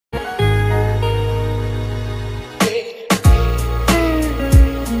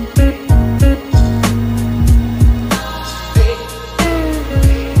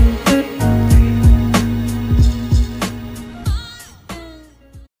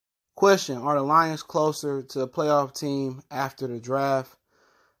Question, are the Lions closer to a playoff team after the draft?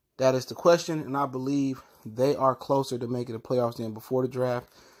 That is the question, and I believe they are closer to making the playoffs than before the draft.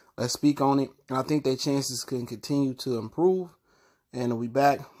 Let's speak on it. And I think their chances can continue to improve. And we'll be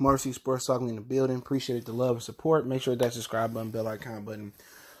back. Mercy Sports Talking in the building. Appreciate the love and support. Make sure that subscribe button, bell icon button.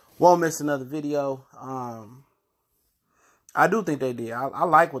 Won't miss another video. I do think they did. I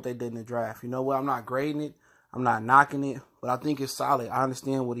like what they did in the draft. You know what? I'm not grading it. I'm not knocking it. But I think it's solid. I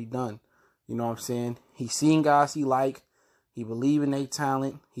understand what he done. You know what I'm saying? He seen guys he like. He believe in their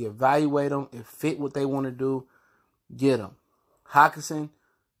talent. He evaluate them. It fit what they want to do. Get them. Hockenson,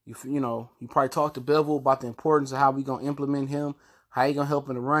 you probably talked to Bevel about the importance of how we going to implement him. How he going to help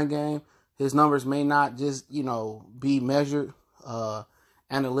in the run game. His numbers may not just, be measured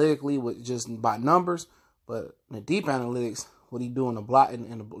analytically with just by numbers. But in the deep analytics, what he do in the block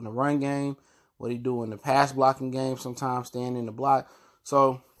in the run game. What he do in the pass blocking game. Sometimes staying in the block.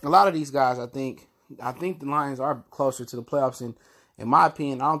 So a lot of these guys, I think the Lions are closer to the playoffs. And in my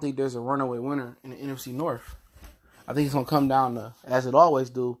opinion, I don't think there's a runaway winner in the NFC North. I think it's going to come down to, as it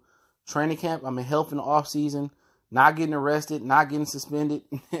always do, training camp. Health in the offseason, not getting arrested, not getting suspended.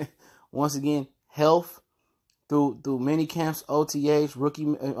 Once again, health through mini camps, OTAs, rookie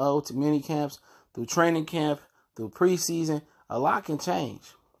mini camps, through training camp, through preseason. A lot can change.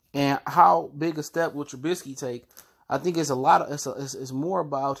 And how big a step will Trubisky take? I think it's it's more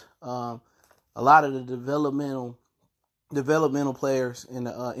about a lot of the developmental players in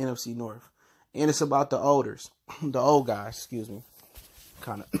the NFC North, and it's about the old guys. Excuse me,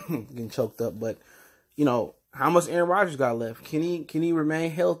 kind of getting choked up. But how much Aaron Rodgers got left? Can he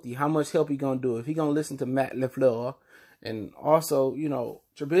remain healthy? How much help he gonna do? If he gonna listen to Matt LaFleur, and also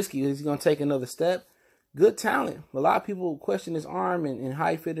Trubisky, is he gonna take another step? Good talent. A lot of people question his arm and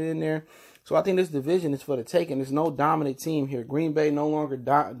how he fit it in there. So I think this division is for the taking. There's no dominant team here. Green Bay no longer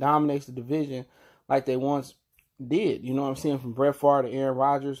dominates the division like they once did. You know what I'm saying? From Brett Favre to Aaron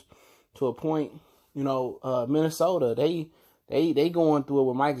Rodgers to a point, Minnesota, they going through it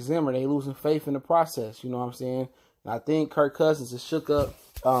with Mike Zimmer. They losing faith in the process. You know what I'm saying? And I think Kirk Cousins has shook up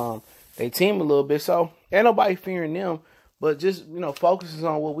their team a little bit. So ain't nobody fearing them. But just, focuses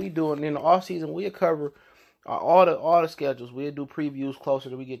on what we do. And in the offseason, we'll cover all the schedules. We'll do previews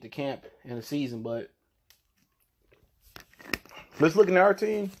closer to we get to camp in the season. But let's look at our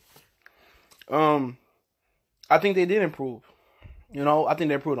team. I think they did improve. I think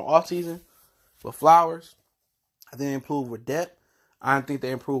they improved in the offseason with Flowers. I think they improved with depth. I think they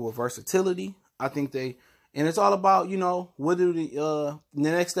improved with versatility. And it's all about, what do the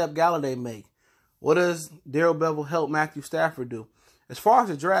next step Galladay make? What does Darrell Bevell help Matthew Stafford do? As far as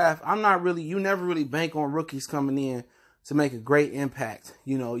the draft, you never really bank on rookies coming in to make a great impact.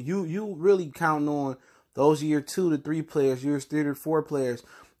 You really counting on those year 2 to 3 players, years 3 to 4 players.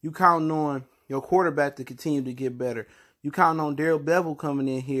 You counting on your quarterback to continue to get better. You counting on Darrell Bevell coming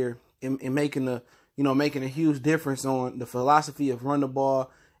in here and making a huge difference on the philosophy of run the ball,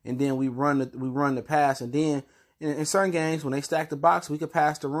 and then we run the pass, and then in certain games, when they stack the box, we could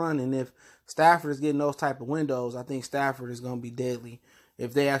pass the run. And if Stafford is getting those type of windows, I think Stafford is going to be deadly.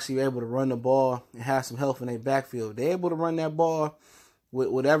 If they actually are able to run the ball and have some health in their backfield, they're able to run that ball with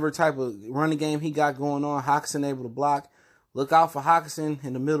whatever type of running game he got going on. Hockenson able to block. Look out for Hockenson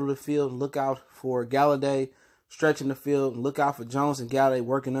in the middle of the field. Look out for Galladay stretching the field. Look out for Jones and Galladay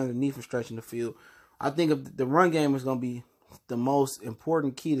working underneath and stretching the field. I think if the run game is going to be the most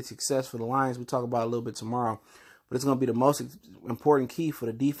important key to success for the Lions. We'll talk about it a little bit tomorrow. But it's going to be the most important key for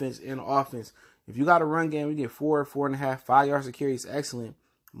the defense and the offense. If you got a run game, you get 4.5, 5 yards of carry is excellent.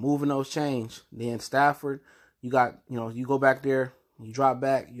 Moving those chains. Then Stafford, you go back there, you drop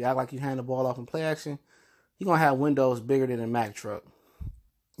back, you act like you hand the ball off in play action. You're going to have windows bigger than a Mack truck.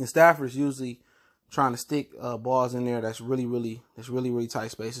 And Stafford is usually trying to stick balls in there that's really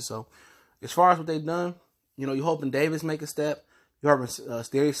tight spaces. So as far as what they've done, you're hoping Davis make a step. You're hoping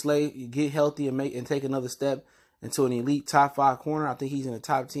Darius Slay, you get healthy and take another step into an elite top 5 corner. I think he's in the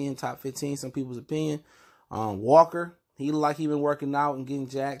top 10, top 15, some people's opinion. Walker, he look like he been working out and getting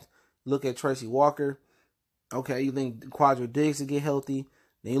jacked. Look at Tracy Walker. Okay, you think Quadra Diggs to get healthy.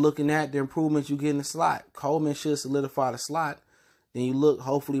 Then you're looking at the improvements you get in the slot. Coleman should solidify the slot. Then you look,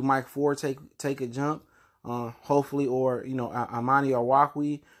 hopefully Mike Ford take a jump. Hopefully, or, Amani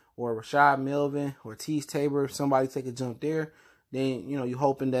Arwakwi or Rashad Melvin or Tease Tabor, somebody take a jump there. Then, you're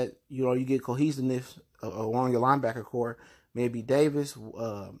hoping that, you get cohesiveness along your linebacker core. Maybe Davis,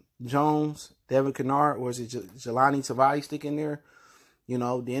 Jones, Devin Kennard, or is it Jelani Tavai stick in there?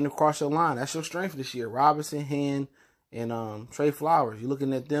 Then across your line. That's your strength this year. Robinson, Hand, and Trey Flowers. You're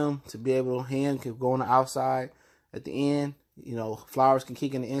looking at them to be able to Hand can go on the outside at the end. Flowers can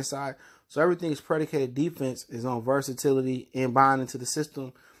kick in the inside. So everything is predicated. Defense is on versatility and buying into the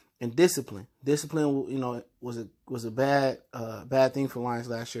system and discipline. Discipline, was a bad thing for Lions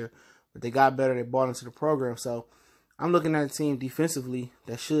last year, but they got better. They bought into the program. So I'm looking at a team defensively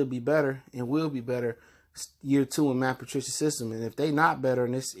that should be better and will be better year 2 in Matt Patricia's system. And if they not better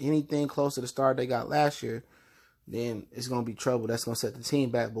and it's anything close to the start they got last year, then it's going to be trouble. That's going to set the team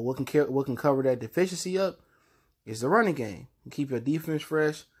back. But what can cover that deficiency up is the running game. Keep your defense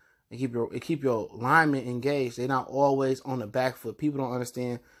fresh and keep your linemen engaged. They're not always on the back foot. People don't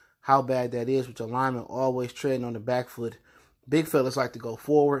understand how bad that is with your linemen always treading on the back foot. Big fellas like to go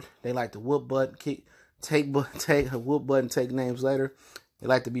forward. They like to whoop butt, take whoop butt and take names later. They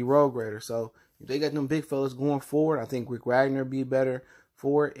like to be road graders. So if they got them big fellas going forward, I think Rick Wagner be better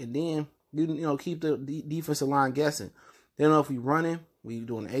for it. And then keep the defensive line guessing. They don't know if we running, we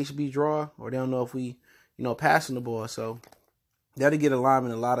doing an HB draw, or they don't know if we passing the ball. So that'll get a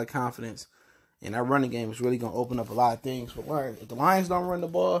lineman a lot of confidence. And that running game is really going to open up a lot of things for Lions. If the Lions don't run the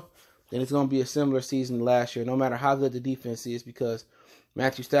ball, then it's going to be a similar season to last year, no matter how good the defense is, because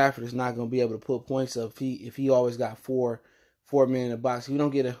Matthew Stafford is not going to be able to put points up if he always got four men in the box. If you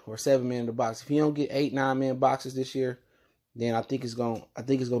don't get or 7 men in the box, if he don't get 8, 9 man boxes this year, then I think it's going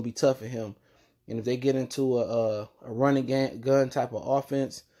to be tough for him. And if they get into a running gun type of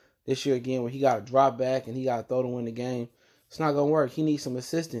offense this year again, where he got to drop back and he got to throw to win the game, it's not going to work. He needs some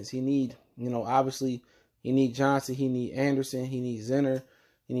assistance. He need, obviously, he need Johnson, he need Anderson, he need Zenner,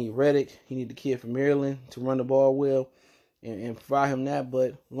 he need Reddick, he need the kid from Maryland to run the ball well and provide him that.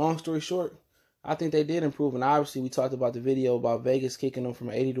 But long story short, I think they did improve. And obviously, we talked about the video about Vegas kicking them from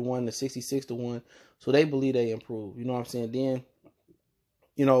 80-1 to 66-1. So they believe they improved. You know what I'm saying? Then,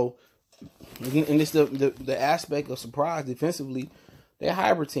 and it's the aspect of surprise defensively. They're a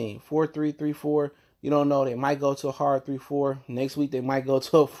hybrid team, 4-3, 3-4. You don't know. They might go to a hard 3-4. Next week, they might go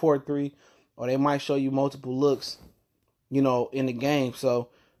to a 4-3. Or they might show you multiple looks, in the game. So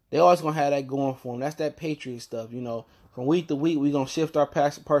they always going to have that going for them. That's that Patriot stuff, From week to week, we're going to shift our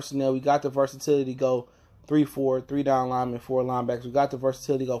personnel. We got the versatility to go 3-4, 3 down linemen, 4 linebackers. We got the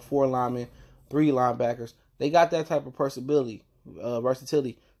versatility to go 4 linemen, 3 linebackers. They got that type of versatility.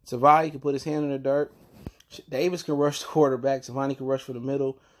 Savai can put his hand in the dirt. Davis can rush the quarterback. Savani can rush for the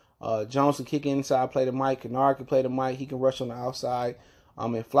middle. Jones can kick inside, play the mic. Kennard can play the mic. He can rush on the outside.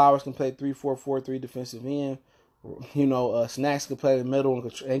 And Flowers can play 3-4-4-3 defensive end. Snacks can play the middle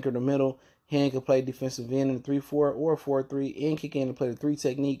and anchor the middle. Hand can play defensive end in the 3-4 or 4-3 and kick in and play the 3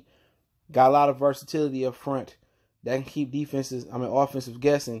 technique. Got a lot of versatility up front that can keep offensive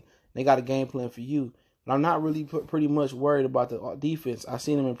guessing. They got a game plan for you. But I'm not really pretty much worried about the defense. I've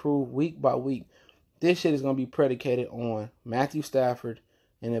seen them improve week by week. This shit is going to be predicated on Matthew Stafford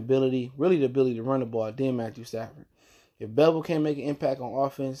and the ability to run the ball, then Matthew Stafford. If Bevel can't make an impact on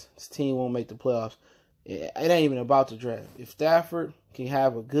offense, this team won't make the playoffs. It ain't even about the draft. If Stafford can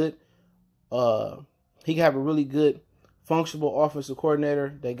have a really good, functional offensive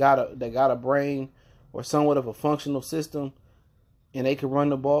coordinator, they got a brain or somewhat of a functional system, and they can run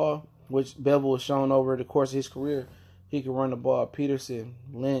the ball, which Bevel has shown over the course of his career. He can run the ball. Peterson,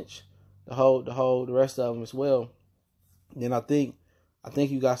 Lynch, the rest of them as well. Then I think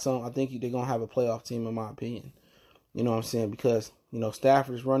you got some. I think they're gonna have a playoff team, in my opinion. You know what I'm saying? Because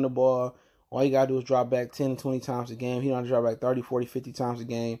Stafford's run the ball. All you got to do is drop back 10 to 20 times a game. He don't drop back 30, 40, 50 times a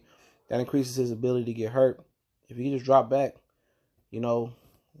game. That increases his ability to get hurt. If he just drop back, 10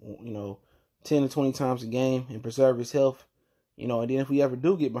 to 20 times a game and preserve his health, and then if we ever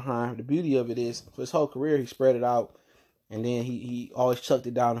do get behind, the beauty of it is for his whole career, he spread it out, and then he always chucked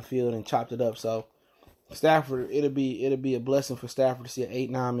it down the field and chopped it up. So Stafford, it'll be a blessing for Stafford to see an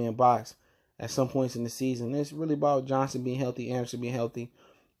 8-9 man box at some points in the season. It's really about Johnson being healthy, Anderson being healthy,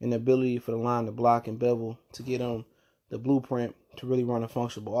 and the ability for the line to block and Bevel to get on the blueprint to really run a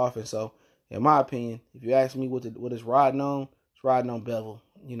functional offense. So, in my opinion, if you ask me what is riding on, it's riding on Bevel,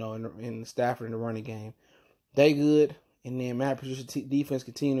 in Stafford in the running game. They good, and then Matt Patricia's defense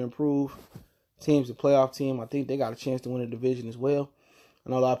continue to improve. Team's a playoff team. I think they got a chance to win the division as well. I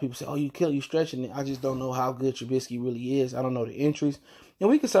know a lot of people say, "Oh, you stretching it." I just don't know how good Trubisky really is. I don't know the injuries, and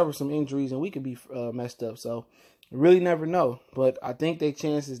we could suffer some injuries, and we could be messed up. So, you really never know. But I think their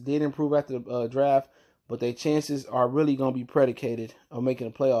chances did improve after the draft, but their chances are really going to be predicated on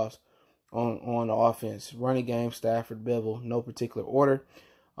making the playoffs on the offense. Running game, Stafford, Bevel, no particular order.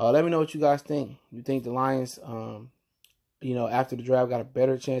 Let me know what you guys think. You think the Lions, after the draft, got a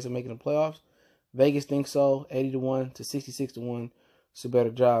better chance of making the playoffs? Vegas thinks so, 80-1 to 66-1. It's a better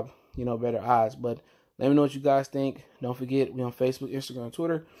job, better odds. But Let me know what you guys think. Don't forget, we on Facebook, Instagram,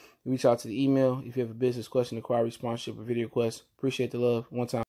 Twitter. Reach out to the email if you have a business question, inquiry, sponsorship, or video request. Appreciate the love. One time.